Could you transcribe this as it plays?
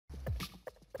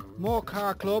More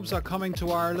car clubs are coming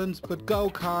to Ireland, but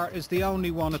GoCar is the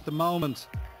only one at the moment.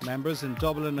 Members in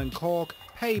Dublin and Cork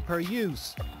pay per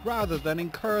use, rather than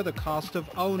incur the cost of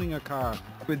owning a car.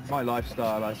 With my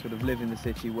lifestyle, I sort of live in the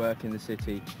city, work in the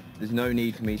city. There's no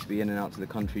need for me to be in and out to the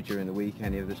country during the week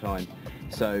any of the time.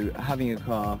 So having a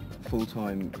car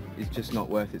full-time is just not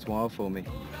worth its while for me.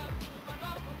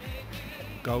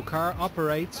 GoCar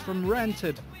operates from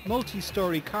rented,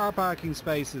 multi-storey car parking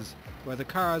spaces, where the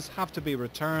cars have to be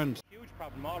returned. Huge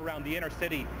problem all around the inner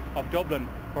city of Dublin,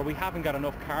 where we haven't got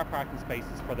enough car parking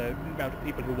spaces for the amount of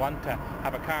people who want to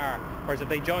have a car. Whereas if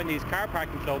they join these car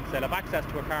parking clubs, they'll have access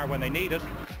to a car when they need it.